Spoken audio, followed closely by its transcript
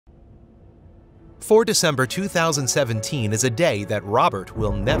4 December 2017 is a day that Robert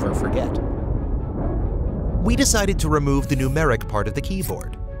will never forget. We decided to remove the numeric part of the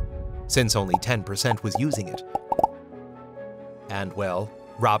keyboard, since only 10% was using it. And well,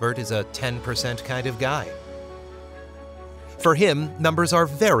 Robert is a 10% kind of guy. For him, numbers are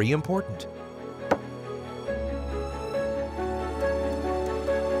very important.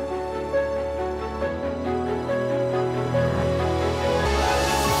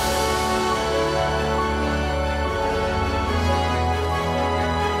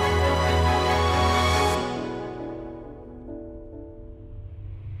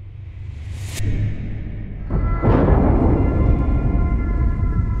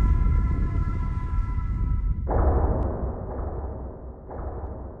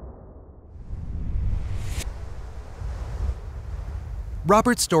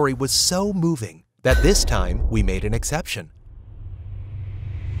 Robert's story was so moving that this time we made an exception.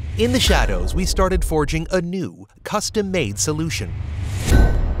 In the shadows, we started forging a new, custom-made solution.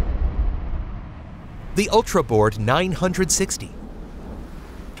 The UltraBoard 960,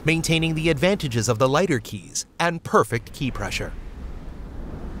 maintaining the advantages of the lighter keys and perfect key pressure.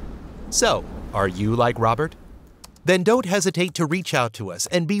 So, are you like Robert? Then don't hesitate to reach out to us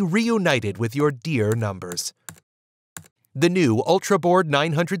and be reunited with your dear numbers. The new UltraBoard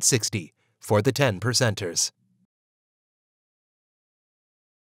 960 for the 10%ers.